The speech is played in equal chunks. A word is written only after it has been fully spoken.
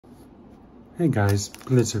Hey guys,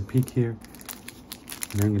 Blizzard Peak here,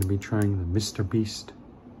 and I'm going to be trying the Mr. Beast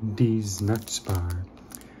Deez Nutz bar.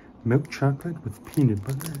 Milk chocolate with peanut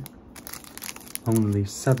butter. Only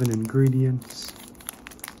 7 ingredients.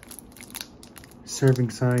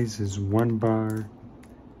 Serving size is 1 bar,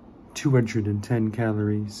 210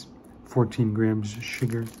 calories, 14 grams of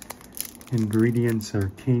sugar. Ingredients are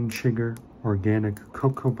cane sugar, organic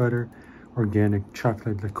cocoa butter, organic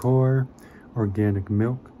chocolate liqueur, organic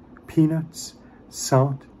milk, peanuts,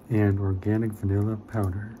 salt, and organic vanilla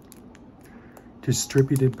powder.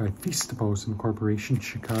 Distributed by Feastables Incorporation,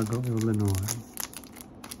 Chicago, Illinois.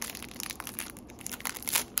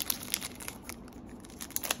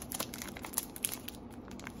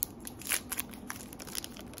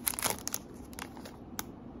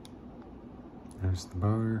 There's the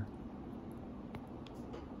bar.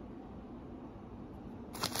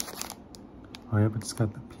 Oh yeah, but it's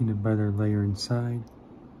got the peanut butter layer inside.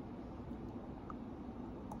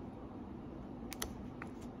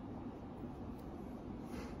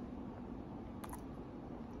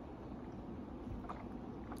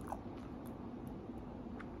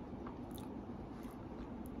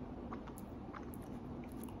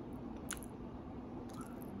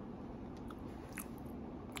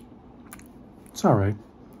 It's alright.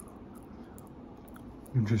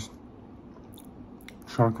 It's just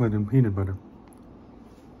chocolate and peanut butter.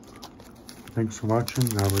 Thanks for watching.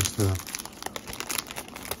 That was the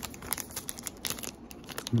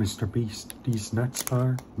Mr. Beast Deez Nutz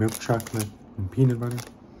bar, milk chocolate and peanut butter.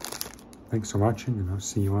 Thanks for watching, and I'll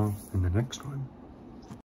see you all in the next one.